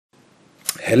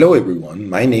Hello everyone,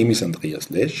 my name is Andreas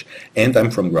Lesch and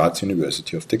I'm from Graz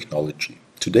University of Technology.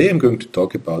 Today I'm going to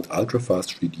talk about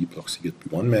ultrafast 3D Bloch-Siegert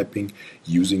B1 mapping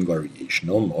using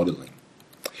variational modeling.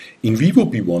 In vivo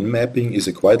B1 mapping is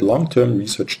a quite long-term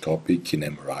research topic in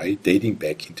MRI dating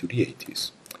back into the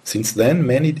 80s. Since then,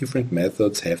 many different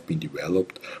methods have been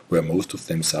developed, where most of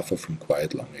them suffer from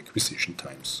quite long acquisition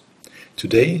times.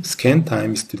 Today, scan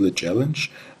time is still a challenge,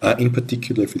 in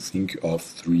particular if you think of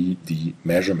 3D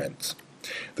measurements.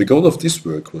 The goal of this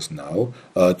work was now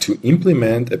to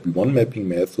implement a B1 mapping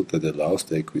method that allows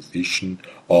the acquisition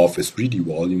of a 3D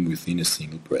volume within a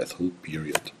single breath-hold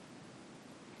period.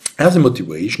 As a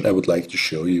motivation, I would like to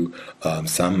show you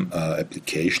some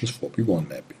applications for B1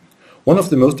 mapping. One of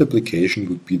the most applications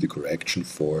would be the correction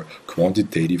for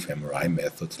quantitative MRI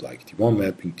methods like T1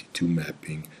 mapping, T2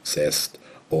 mapping, CEST,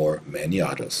 or many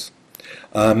others.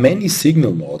 Many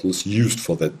signal models used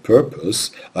for that purpose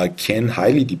can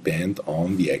highly depend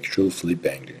on the actual flip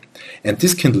angle, and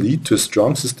this can lead to a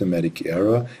strong systematic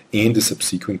error in the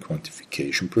subsequent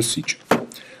quantification procedure.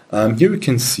 Here you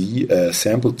can see a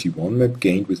sample T1 map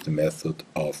gained with the method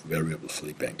of variable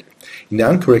flip angle. In the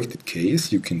uncorrected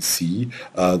case, you can see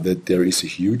that there is a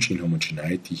huge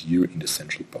inhomogeneity here in the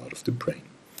central part of the brain.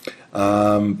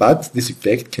 But this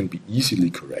effect can be easily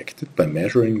corrected by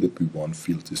measuring the B1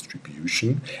 field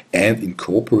distribution and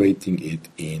incorporating it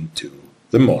into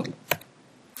the model.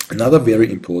 Another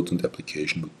very important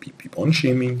application would be B1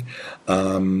 shimming.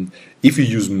 If you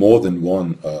use more than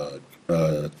one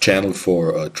channel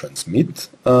for transmit,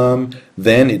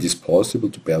 then it is possible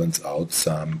to balance out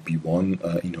some B1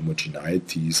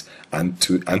 inhomogeneities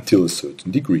until a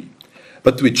certain degree.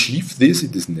 But to achieve this,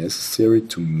 it is necessary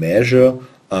to measure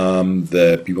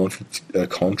the B1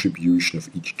 contribution of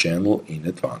each channel in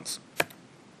advance.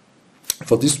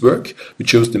 For this work, we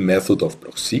chose the method of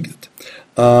Bloch-Siegert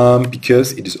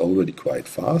because it is already quite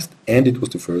fast and it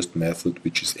was the first method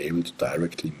which is able to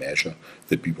directly measure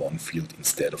the B1 field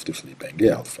instead of the flip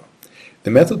angle alpha.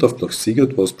 The method of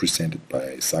Bloch-Siegert was presented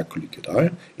by Sakulik et al.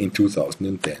 In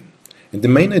 2010. And the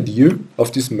main idea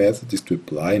of this method is to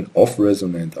apply an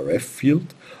off-resonant RF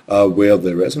field where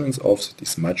the resonance offset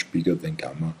is much bigger than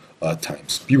gamma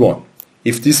times B1.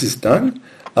 If this is done,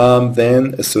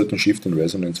 then a certain shift in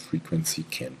resonance frequency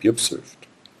can be observed.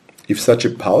 If such a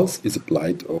pulse is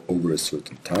applied over a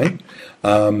certain time,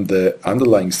 the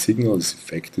underlying signal is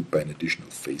affected by an additional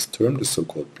phase term, the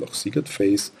so-called Bloch-Siegert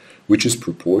phase, which is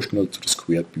proportional to the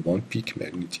squared B1 peak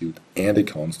magnitude and a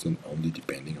constant only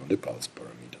depending on the pulse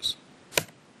parameters.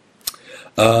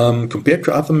 Compared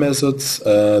to other methods,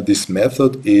 this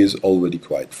method is already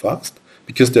quite fast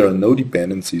because there are no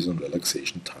dependencies on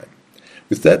relaxation time.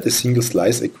 With that, a single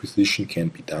slice acquisition can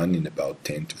be done in about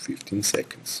 10 to 15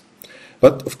 seconds.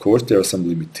 But of course there are some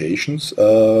limitations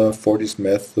for this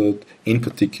method, in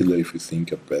particular if you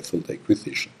think of breath-hold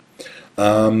acquisition.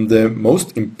 The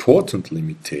most important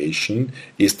limitation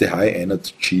is the high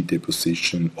energy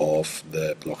deposition of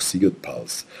the Bloch-Siegert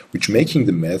pulse, which making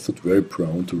the method very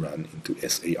prone to run into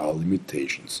SAR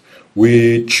limitations,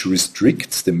 which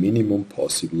restricts the minimum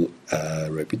possible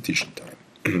repetition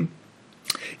time.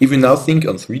 If we now think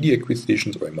on 3D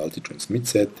acquisitions or a multi-transmit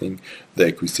setting, the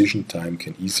acquisition time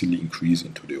can easily increase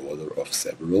into the order of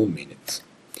several minutes.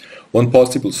 One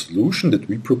possible solution that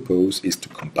we propose is to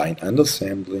combine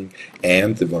undersampling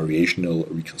and the variational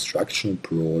reconstruction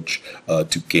approach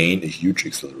to gain a huge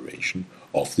acceleration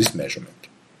of this measurement.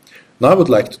 Now I would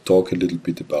like to talk a little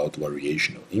bit about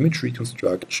variational image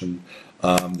reconstruction.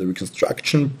 The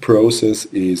reconstruction process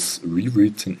is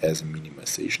rewritten as a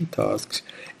minimization task,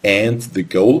 and the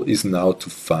goal is now to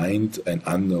find an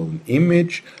unknown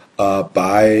image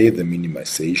by the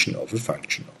minimization of a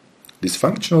functional. This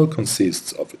functional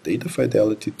consists of a data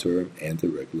fidelity term and a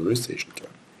regularization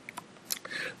term.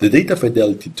 The data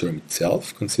fidelity term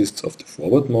itself consists of the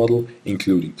forward model,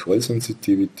 including coil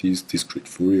sensitivities, discrete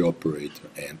Fourier operator,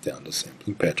 and the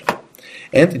undersampling pattern.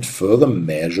 And it further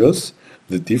measures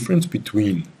the difference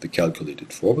between the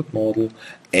calculated forward model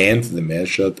and the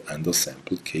measured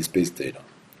undersampled case-based data.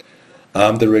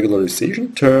 The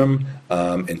regularization term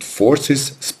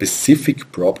enforces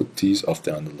specific properties of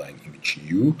the underlying image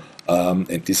U,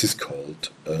 and this is called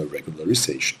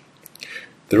regularization.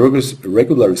 The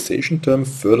regularization term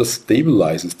further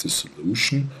stabilizes the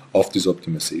solution of this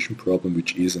optimization problem,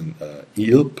 which is an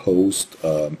ill-posed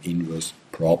inverse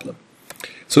problem.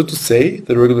 So to say,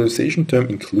 the regularization term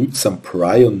includes some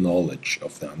prior knowledge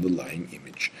of the underlying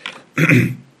image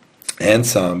and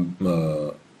some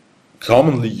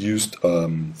commonly used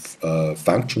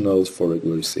functionals for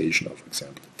regularization, for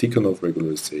example, the Tikhonov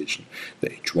regularization, the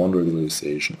H1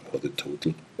 regularization, or the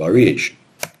total variation.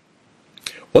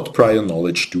 What prior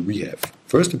knowledge do we have?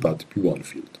 First, about the B1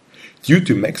 field. Due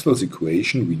to Maxwell's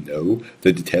equation, we know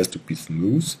that it has to be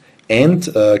smooth and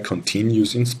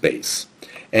continuous in space.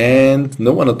 And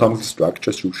no anatomical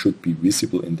structure should be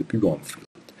visible in the B1 field.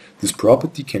 This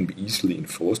property can be easily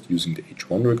enforced using the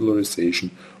H1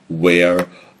 regularization, where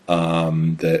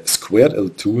the squared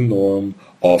L2 norm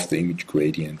of the image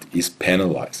gradient is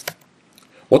penalized.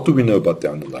 What do we know about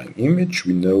the underlying image?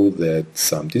 We know that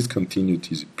some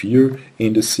discontinuities appear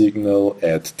in the signal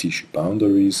at tissue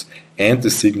boundaries, and the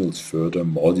signal is further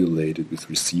modulated with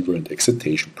receiver and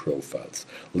excitation profiles,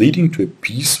 leading to a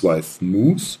piecewise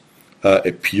smooth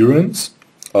appearance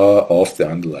of the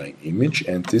underlying image,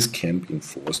 and this can be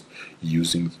enforced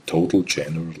using the total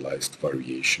generalized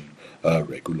variation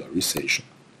regularization.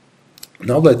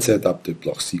 Now let's set up the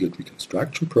Bloch-Siegert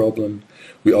reconstruction problem.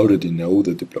 We already know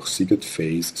that the Bloch-Siegert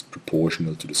phase is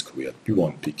proportional to the squared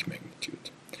B1 peak magnitude.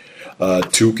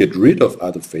 To get rid of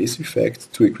other phase effects,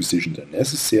 two acquisitions are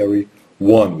necessary,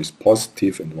 one with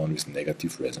positive and one with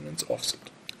negative resonance offset.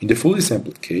 In the fully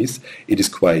sampled case, it is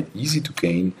quite easy to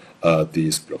gain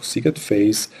this Bloch-Siegert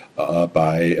phase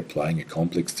by applying a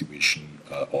complex division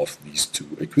of these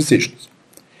two acquisitions.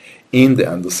 In the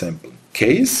undersampled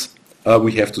case,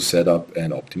 we have to set up an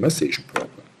optimization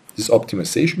problem. This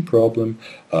optimization problem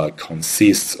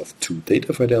consists of two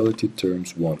data fidelity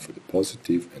terms, one for the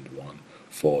positive and one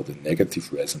for the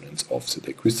negative resonance offset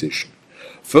acquisition.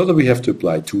 Further, we have to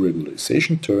apply two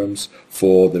regularization terms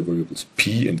for the variables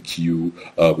p and q,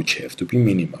 which have to be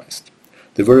minimized.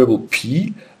 The variable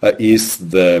p is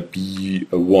the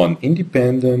B1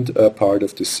 independent part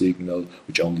of the signal,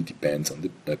 which only depends on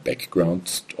the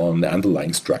background, on the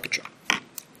underlying structure.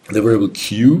 The variable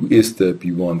q is the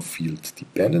B1 field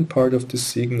dependent part of the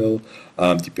signal,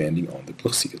 depending on the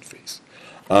Bloch-Siegert phase.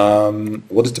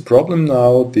 What is the problem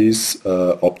now? This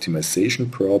optimization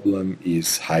problem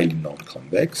is highly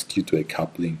non-convex due to a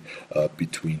coupling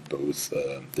between both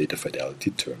data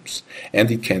fidelity terms,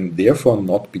 and it can therefore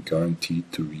not be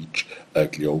guaranteed to reach a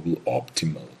global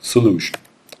optimal solution.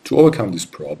 To overcome this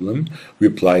problem, we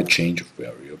apply a change of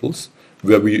variables,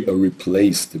 where we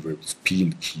replace the variables p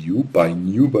and q by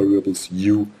new variables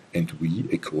u and v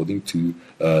according to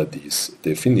this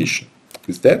definition.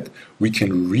 With that, we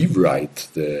can rewrite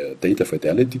the data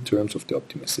fidelity terms of the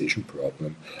optimization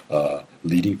problem,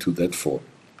 leading to that form.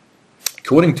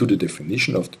 According to the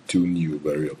definition of the two new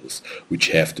variables which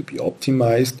have to be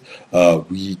optimized,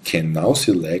 we can now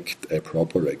select a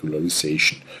proper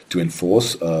regularization to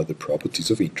enforce the properties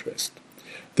of interest.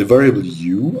 The variable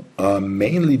u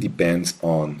mainly depends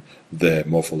on the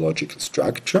morphological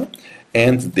structure,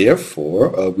 and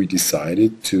therefore we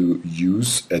decided to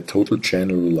use a total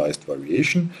generalized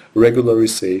variation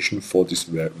regularization for this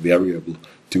variable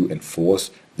to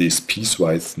enforce this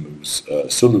piecewise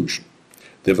smooth solution.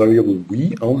 The variable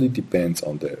v only depends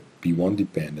on the B1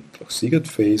 dependent Bloch-Siegert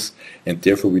phase, and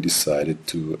therefore we decided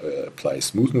to apply a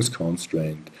smoothness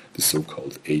constraint, the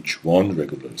so-called H1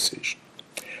 regularization.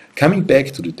 Coming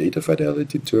back to the data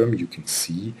fidelity term, you can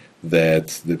see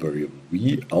that the variable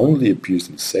v only appears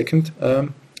in the second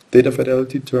data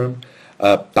fidelity term,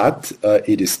 but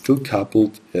it is still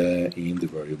coupled in the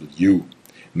variable u,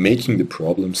 making the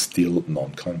problem still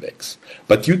non-convex.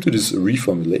 But due to this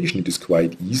reformulation, it is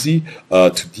quite easy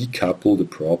to decouple the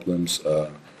problems,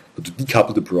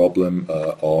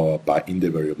 in the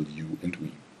variable u and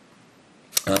v.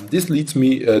 This leads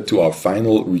me to our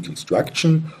final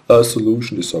reconstruction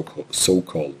solution, the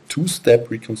so-called two-step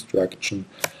reconstruction.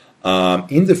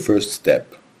 In the first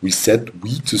step, we set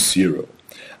v to 0.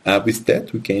 With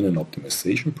that, we gain an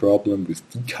optimization problem with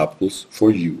decouples for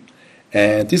u.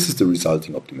 And this is the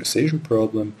resulting optimization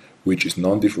problem, which is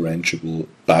non-differentiable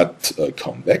but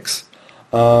convex.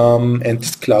 And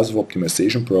this class of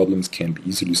optimization problems can be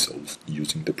easily solved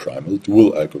using the primal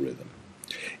dual algorithm.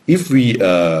 If we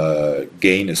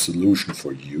gain a solution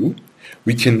for u,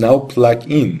 we can now plug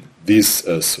in this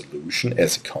solution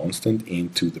as a constant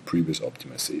into the previous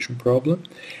optimization problem,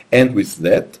 and with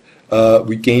that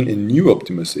we gain a new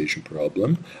optimization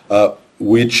problem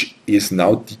which is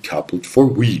now decoupled for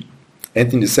v.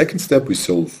 And in the second step we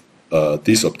solve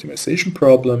this optimization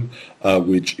problem,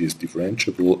 which is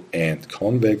differentiable and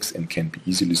convex and can be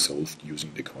easily solved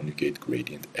using the conjugate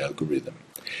gradient algorithm.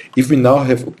 If we now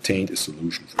have obtained a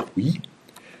solution for v,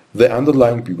 the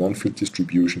underlying B1 field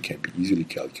distribution can be easily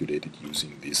calculated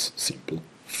using this simple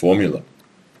formula.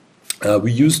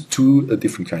 We use two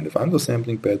different kinds of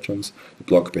undersampling patterns, the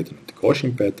Bloch pattern and the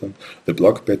Gaussian pattern. The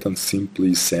Bloch pattern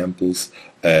simply samples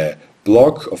a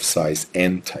block of size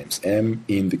n times m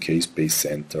in the k-space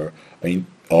center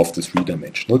of the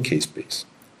three-dimensional k-space.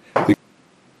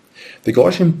 The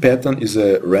Gaussian pattern is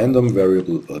a random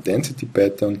variable density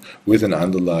pattern with an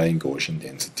underlying Gaussian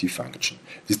density function.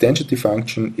 This density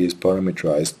function is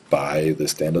parameterized by the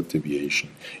standard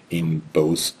deviation in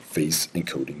both phase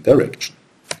encoding direction.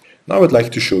 Now I would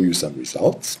like to show you some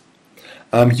results.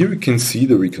 Here you can see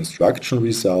the reconstruction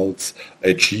results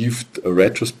achieved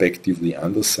retrospectively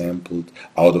undersampled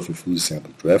out of a fully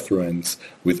sampled reference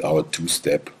with our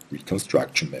two-step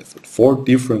reconstruction method for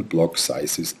different block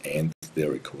sizes and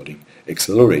their according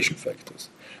acceleration factors.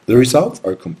 The results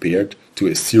are compared to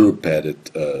a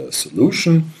zero-padded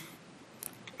solution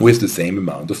with the same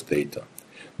amount of data.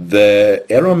 The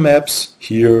error maps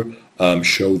here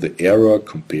show the error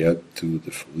compared to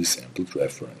the fully sampled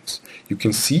reference. You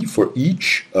can see for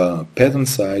each pattern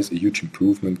size a huge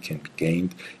improvement can be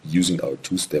gained using our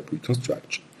two-step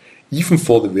reconstruction. Even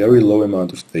for the very low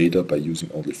amount of data, by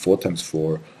using only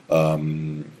 4x4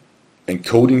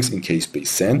 encodings in k-space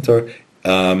center,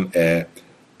 a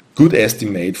good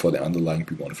estimate for the underlying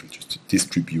B1 field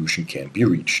distribution can be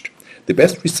reached. The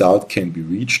best result can be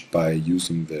reached by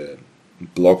using the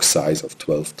block size of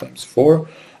 12x4,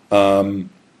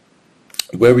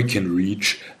 where we can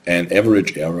reach an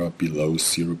average error below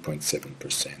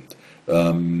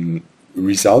 0.7%,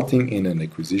 resulting in an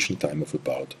acquisition time of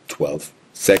about 12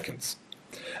 seconds.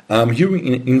 Here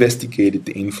we investigated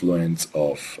the influence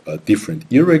of different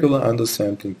irregular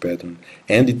undersampling pattern,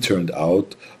 and it turned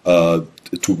out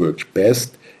to work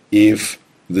best if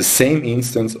the same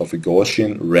instance of a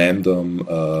Gaussian random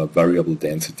variable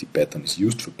density pattern is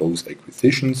used for both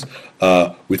acquisitions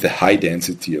with a high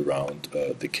density around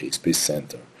the k-space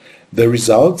center. The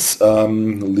results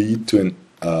lead to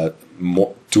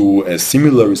a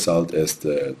similar result as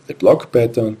the Bloch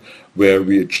pattern, where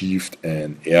we achieved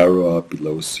an error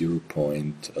below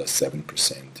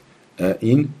 0.7%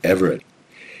 in average.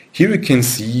 Here we can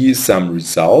see some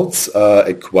results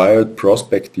acquired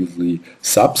prospectively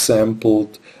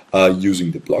subsampled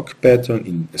using the Bloch pattern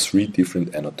in 3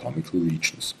 different anatomical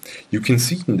regions. You can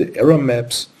see in the error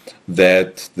maps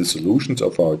that the solutions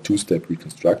of our two-step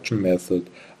reconstruction method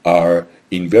are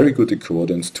in very good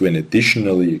accordance to an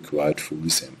additionally acquired fully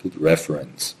sampled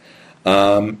reference.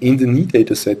 In the knee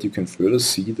dataset you can further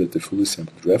see that the fully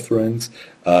sampled reference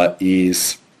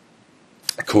is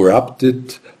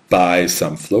corrupted by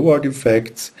some flow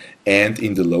artifacts, and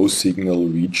in the low signal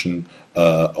region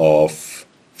of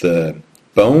the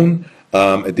bone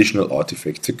additional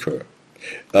artifacts occur.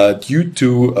 Due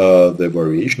to the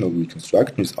variational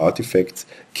reconstruction, these artifacts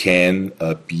can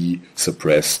be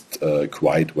suppressed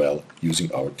quite well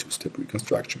using our two-step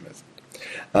reconstruction method.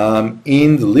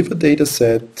 In the liver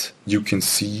dataset you can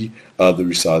see the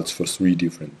results for 3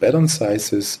 different pattern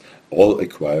sizes, all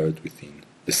acquired within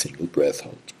a single breath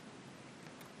hold.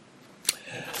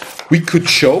 We could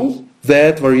show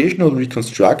that variational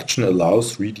reconstruction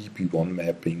allows 3D B1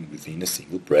 mapping within a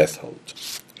single breath hold.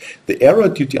 The error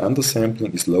due to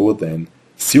undersampling is lower than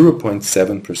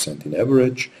 0.7% in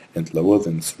average and lower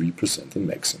than 3% in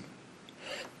maximum.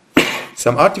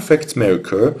 Some artifacts may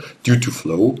occur due to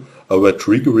flow, where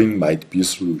triggering might be a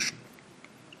solution.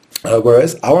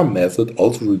 Whereas our method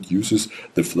also reduces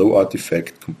the flow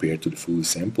artifact compared to the fully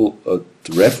sampled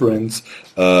reference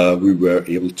we were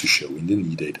able to show in the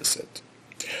knee dataset.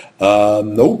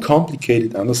 No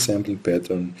complicated undersampling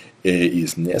pattern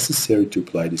is necessary to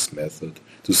apply this method.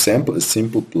 To sample a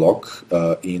simple block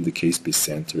in the k-space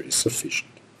center is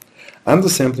sufficient.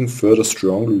 Undersampling further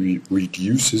strongly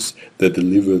reduces the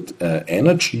delivered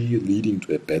energy, leading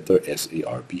to a better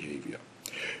SAR behavior.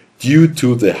 Due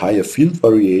to the higher field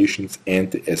variations and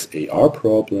the SAR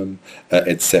problem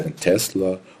at 7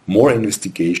 Tesla, more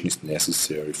investigation is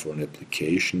necessary for an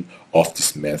application of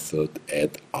this method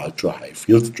at ultra-high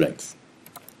field strength.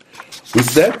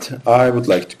 With that, I would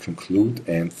like to conclude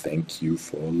and thank you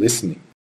for listening.